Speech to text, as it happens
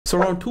So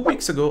around 2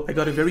 weeks ago, I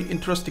got a very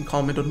interesting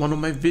comment on one of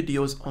my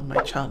videos on my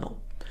channel.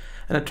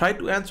 And I tried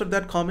to answer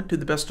that comment to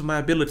the best of my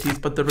abilities,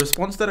 but the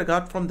response that I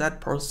got from that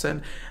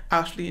person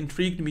actually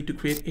intrigued me to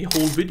create a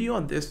whole video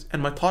on this.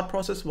 And my thought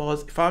process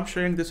was, if I'm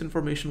sharing this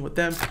information with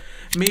them,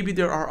 maybe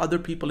there are other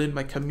people in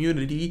my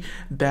community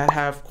that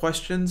have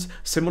questions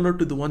similar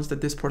to the ones that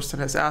this person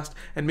has asked.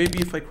 And maybe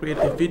if I create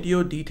a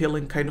video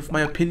detailing kind of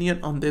my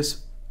opinion on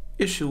this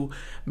issue,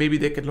 maybe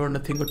they can learn a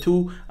thing or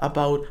two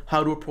about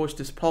how to approach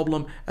this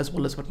problem, as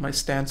well as what my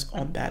stance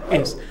on that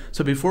is.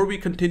 So before we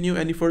continue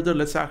any further,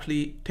 let's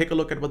actually take a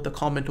look at what the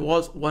comment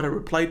was, what I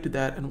replied to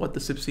that, and what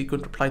the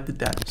subsequent reply to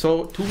that.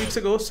 So 2 weeks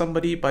ago,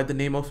 somebody by the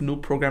name of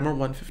Noob Programmer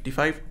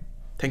 155,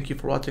 thank you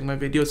for watching my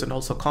videos and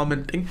also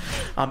commenting,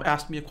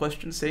 asked me a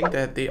question saying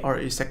that they are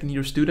a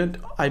second-year student,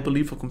 I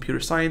believe, for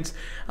computer science,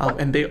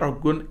 and they are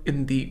good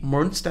in the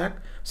MERN stack.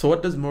 So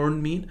what does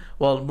MERN mean?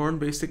 Well, MERN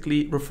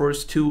basically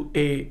refers to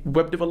a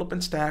web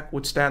development stack,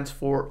 which stands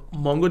for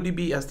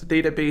MongoDB as the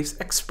database,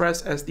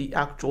 Express as the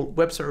actual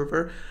web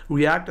server,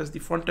 React as the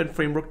front-end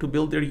framework to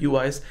build their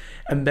UIs,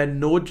 and then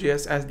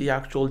Node.js as the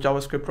actual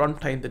JavaScript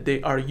runtime that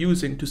they are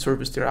using to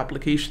service their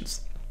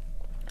applications.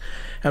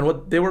 And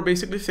what they were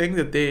basically saying,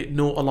 that they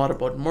know a lot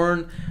about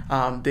MERN,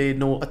 they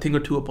know a thing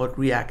or two about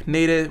React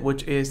Native,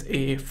 which is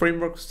a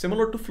framework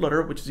similar to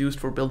Flutter, which is used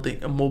for building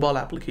mobile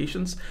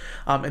applications,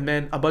 and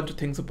then a bunch of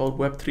things about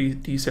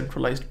Web3,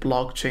 decentralized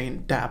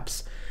blockchain,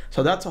 dApps.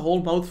 So that's a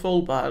whole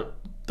mouthful, but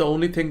the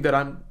only thing that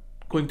I'm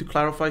going to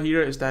clarify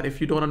here is that if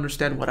you don't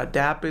understand what a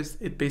dApp is,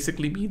 it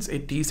basically means a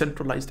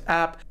decentralized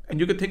app. And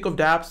you can think of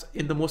dApps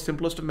in the most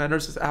simplest of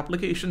manners as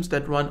applications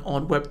that run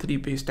on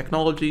Web3 based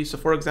technology. So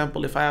for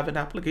example, if I have an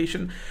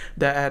application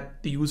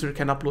that the user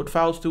can upload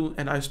files to,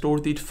 and I store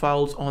these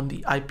files on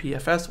the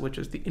IPFS, which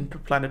is the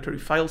Interplanetary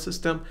File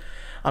System,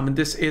 and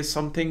this is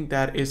something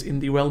that is in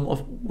the realm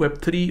of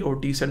Web3 or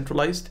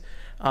decentralized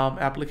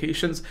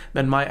applications,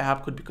 then my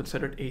app could be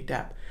considered a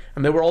dApp.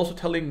 And they were also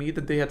telling me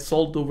that they had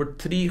solved over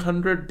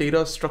 300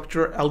 data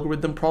structure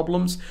algorithm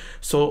problems.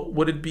 So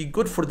would it be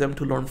good for them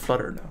to learn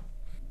Flutter now?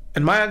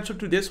 And my answer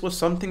to this was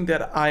something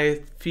that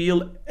I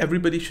feel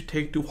everybody should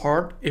take to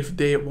heart if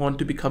they want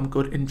to become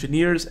good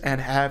engineers and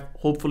have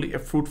hopefully a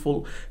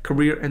fruitful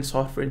career in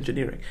software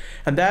engineering.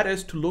 And that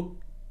is to look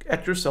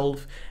at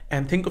yourself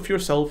and think of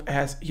yourself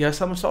as, yes,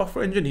 I'm a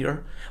software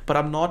engineer, but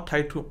I'm not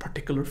tied to a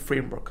particular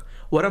framework.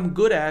 What I'm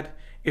good at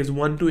is,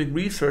 one, doing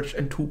research,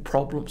 and two,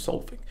 problem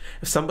solving.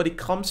 If somebody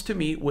comes to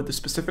me with a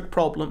specific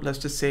problem, let's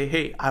just say,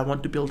 hey, I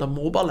want to build a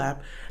mobile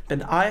app,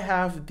 then I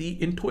have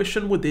the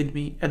intuition within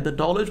me and the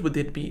knowledge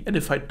within me. And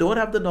if I don't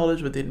have the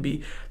knowledge within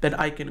me, then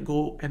I can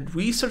go and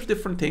research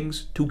different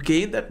things to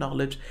gain that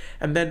knowledge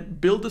and then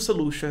build a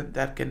solution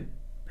that can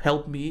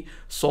help me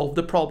solve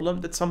the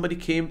problem that somebody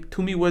came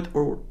to me with,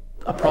 or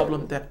a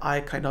problem that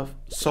I kind of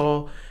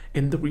saw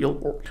in the real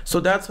world.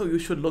 So that's how you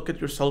should look at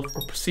yourself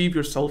or perceive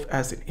yourself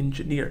as an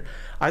engineer.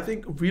 I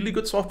think really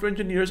good software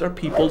engineers are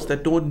people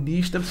that don't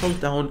niche themselves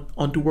down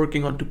onto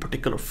working onto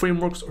particular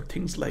frameworks or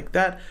things like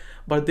that,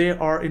 but they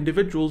are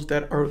individuals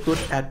that are good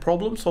at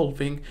problem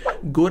solving,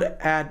 good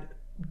at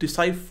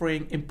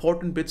deciphering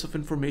important bits of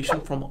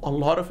information from a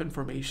lot of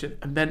information,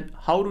 and then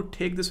how to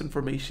take this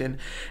information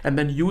and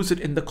then use it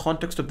in the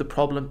context of the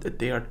problem that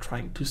they are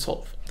trying to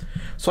solve.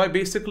 So I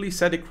basically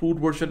said a crude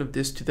version of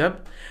this to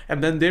them,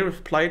 and then they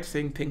replied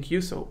saying thank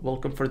you, so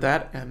welcome for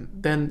that. And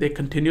then they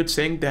continued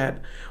saying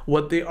that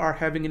what they are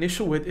having an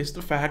issue with is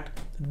the fact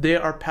they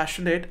are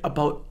passionate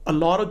about a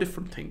lot of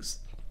different things.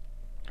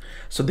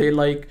 So they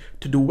like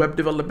to do web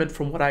development,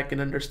 from what I can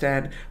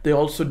understand. They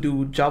also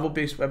do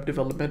Java-based web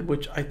development,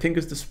 which I think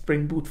is the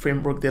Spring Boot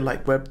framework. They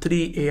like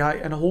Web3, AI,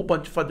 and a whole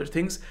bunch of other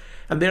things.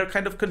 And they're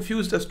kind of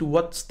confused as to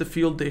what's the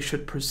field they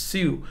should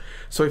pursue.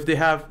 So if they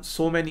have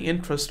so many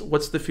interests,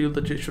 what's the field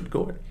that they should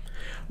go in?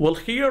 Well,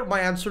 here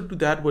my answer to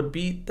that would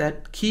be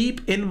that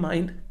keep in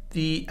mind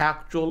the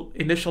actual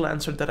initial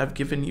answer that I've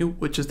given you,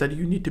 which is that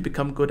you need to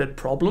become good at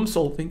problem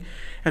solving.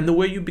 And the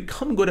way you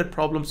become good at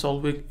problem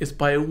solving is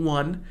by,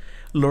 one,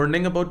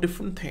 learning about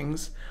different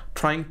things,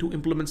 trying to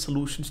implement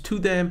solutions to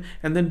them,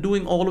 and then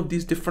doing all of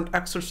these different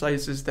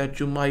exercises that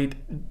you might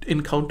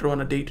encounter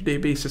on a day-to-day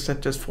basis,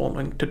 such as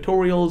following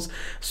tutorials,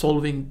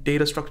 solving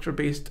data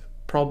structure-based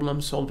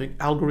problems, solving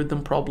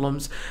algorithm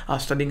problems,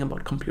 studying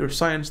about computer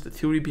science, the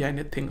theory behind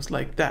it, things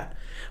like that.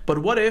 But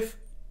what if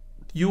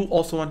you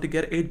also want to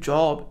get a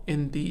job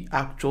in the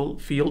actual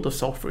field of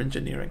software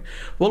engineering?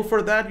 Well,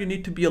 for that, you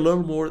need to be a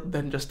little more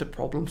than just a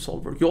problem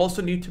solver. You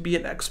also need to be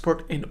an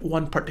expert in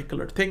one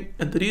particular thing.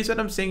 And the reason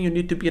I'm saying you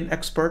need to be an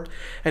expert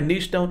and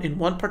niche down in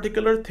one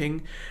particular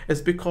thing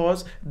is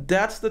because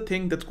that's the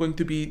thing that's going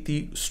to be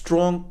the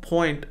strong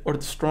point or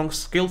the strong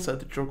skill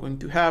set that you're going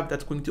to have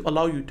that's going to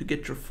allow you to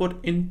get your foot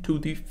into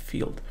the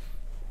field.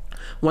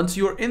 Once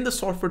you're in the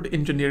software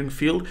engineering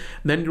field,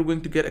 then you're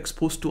going to get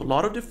exposed to a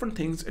lot of different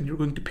things, and you're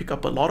going to pick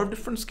up a lot of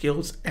different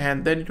skills,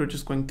 and then you're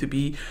just going to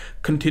be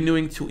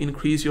continuing to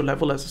increase your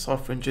level as a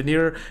software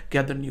engineer,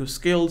 gather new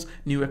skills,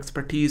 new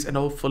expertise, and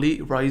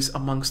hopefully rise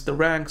amongst the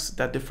ranks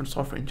that different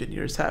software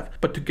engineers have.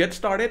 But to get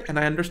started, and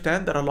I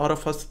understand that a lot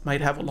of us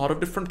might have a lot of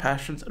different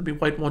passions and we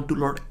might want to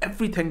learn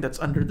everything that's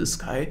under the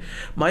sky,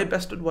 my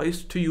best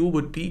advice to you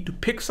would be to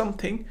pick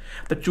something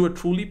that you are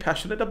truly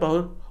passionate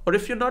about, or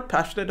if you're not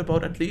passionate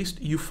about, at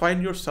least you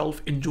find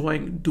yourself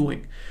enjoying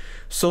doing.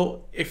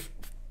 So if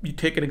you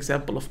take an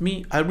example of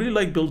me, I really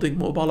like building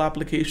mobile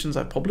applications.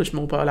 I publish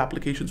mobile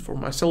applications for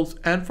myself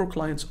and for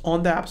clients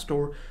on the App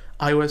Store,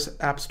 iOS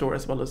App Store,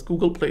 as well as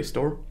Google Play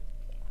Store.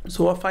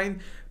 So I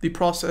find the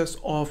process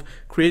of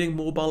creating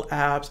mobile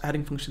apps,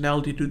 adding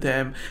functionality to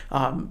them,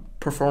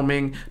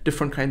 performing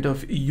different kind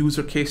of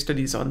user case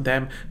studies on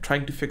them,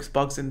 trying to fix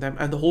bugs in them,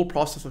 and the whole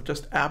process of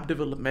just app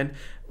development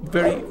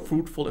very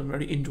fruitful and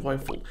very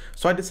enjoyable.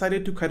 So I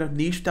decided to kind of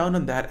niche down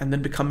on that and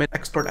then become an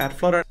expert at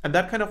Flutter, and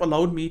that kind of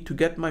allowed me to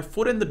get my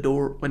foot in the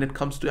door when it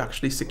comes to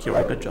actually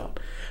securing a job.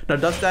 Now,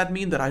 does that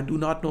mean that I do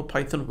not know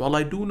Python? Well,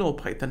 I do know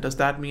Python. Does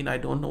that mean I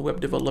don't know web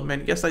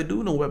development? Yes, I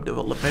do know web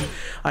development.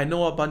 I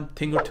know a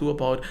thing or two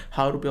about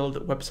how to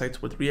build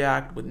websites with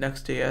React, with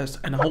Next.js,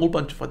 and a whole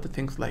bunch of other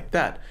things like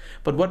that.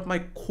 But what my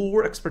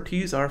core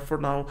expertise are for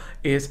now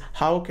is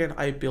how can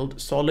I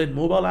build solid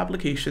mobile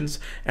applications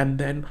and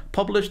then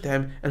publish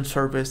them and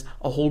service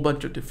a whole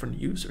bunch of different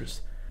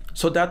users.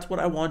 So that's what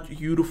I want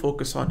you to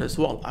focus on as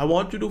well. I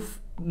want you to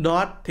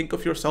not think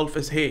of yourself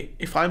as, hey,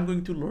 if I'm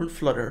going to learn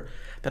Flutter,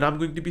 then I'm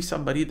going to be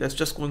somebody that's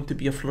just going to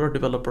be a Flutter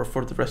developer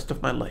for the rest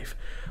of my life.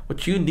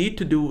 What you need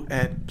to do,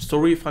 and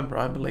sorry if I'm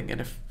rambling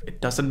and if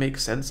it doesn't make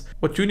sense,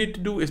 what you need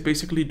to do is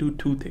basically do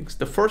two things.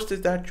 The first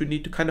is that you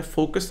need to kind of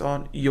focus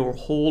on your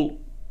whole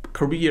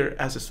career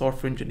as a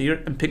software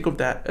engineer and think of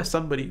that as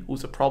somebody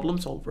who's a problem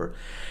solver.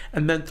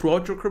 And then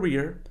throughout your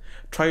career,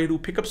 try to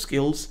pick up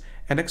skills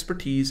and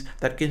expertise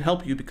that can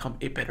help you become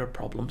a better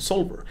problem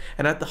solver.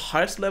 And at the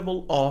highest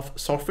level of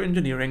software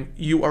engineering,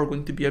 you are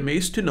going to be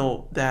amazed to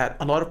know that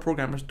a lot of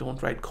programmers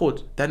don't write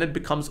code. Then it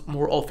becomes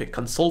more of a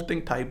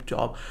consulting type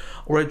job,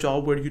 or a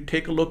job where you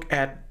take a look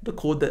at the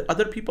code that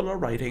other people are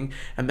writing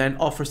and then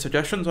offer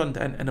suggestions on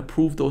that and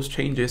approve those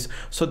changes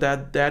so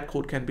that that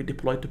code can be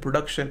deployed to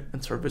production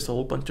and service a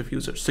whole bunch of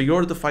users. So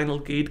you're the final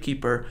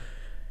gatekeeper,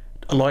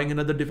 allowing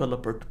another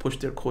developer to push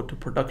their code to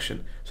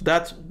production. So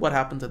that's what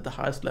happens at the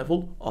highest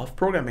level of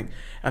programming.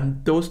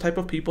 And those type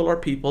of people are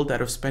people that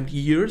have spent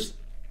years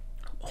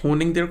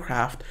honing their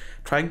craft,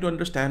 trying to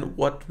understand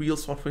what real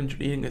software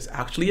engineering is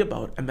actually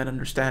about, and then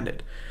understand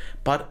it.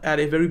 But at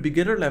a very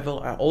beginner level,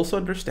 I also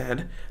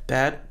understand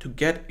that to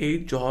get a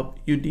job,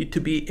 you need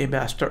to be a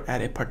master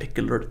at a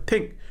particular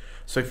thing.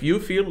 So if you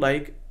feel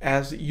like,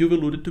 as you've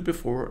alluded to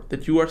before,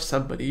 that you are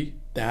somebody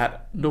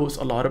that knows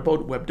a lot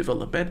about web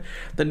development,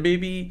 then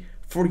maybe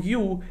for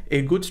you,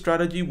 a good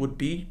strategy would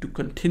be to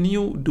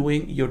continue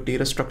doing your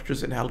data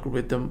structures and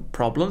algorithm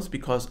problems,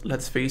 because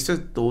let's face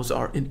it, those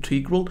are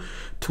integral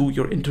to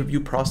your interview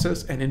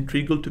process and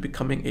integral to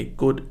becoming a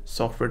good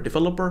software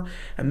developer.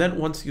 And then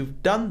once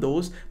you've done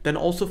those, then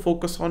also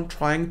focus on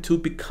trying to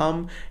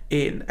become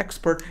an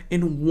expert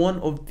in one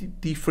of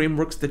the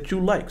frameworks that you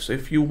like. So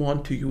if you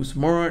want to use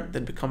MERN,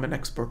 then become an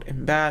expert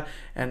in that,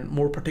 and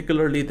more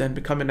particularly then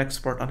become an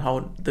expert on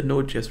how the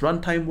Node.js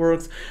runtime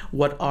works,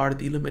 what are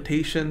the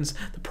limitations,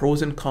 the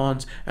pros and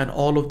cons, and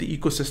all of the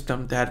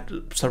ecosystem that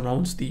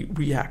surrounds the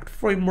React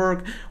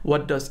framework.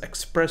 What does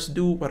Express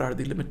do? What are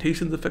the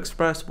limitations of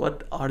Express?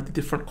 What are the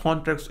different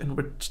contexts in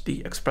which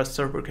the Express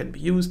server can be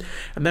used?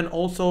 And then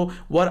also,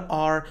 what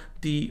are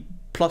the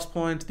plus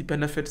points, the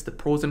benefits, the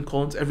pros and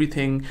cons,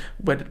 everything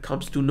when it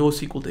comes to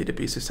NoSQL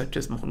databases such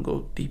as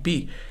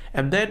MongoDB.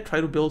 And then try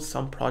to build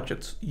some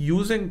projects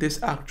using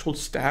this actual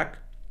stack.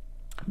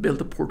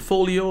 Build a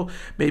portfolio,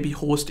 maybe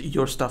host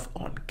your stuff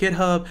on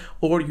GitHub,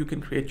 or you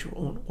can create your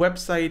own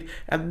website.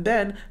 And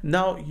then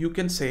now you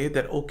can say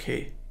that,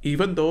 okay,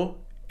 even though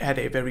at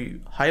a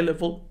very high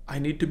level, I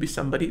need to be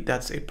somebody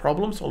that's a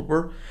problem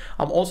solver,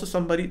 I'm also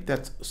somebody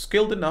that's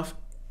skilled enough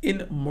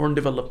in MERN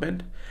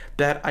development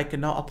that I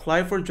can now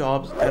apply for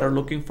jobs that are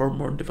looking for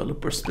MERN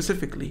developers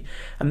specifically.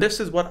 And this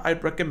is what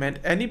I'd recommend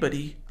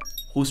anybody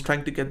who's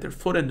trying to get their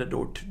foot in the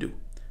door to do.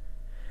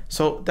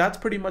 So that's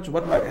pretty much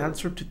what my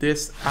answer to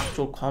this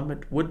actual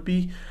comment would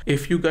be.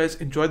 If you guys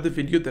enjoyed the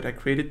video that I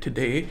created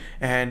today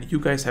and you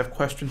guys have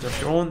questions of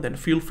your own, then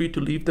feel free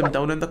to leave them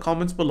down in the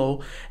comments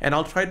below, and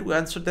I'll try to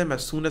answer them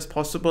as soon as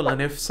possible.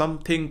 And if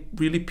something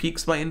really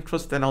piques my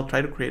interest, then I'll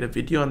try to create a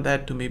video on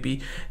that to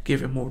maybe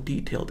give a more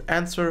detailed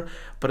answer.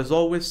 But as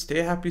always,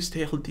 stay happy,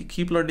 stay healthy,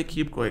 keep learning,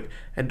 keep growing,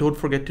 and don't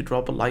forget to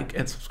drop a like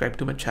and subscribe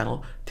to my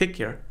channel. Take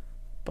care.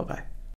 Bye-bye.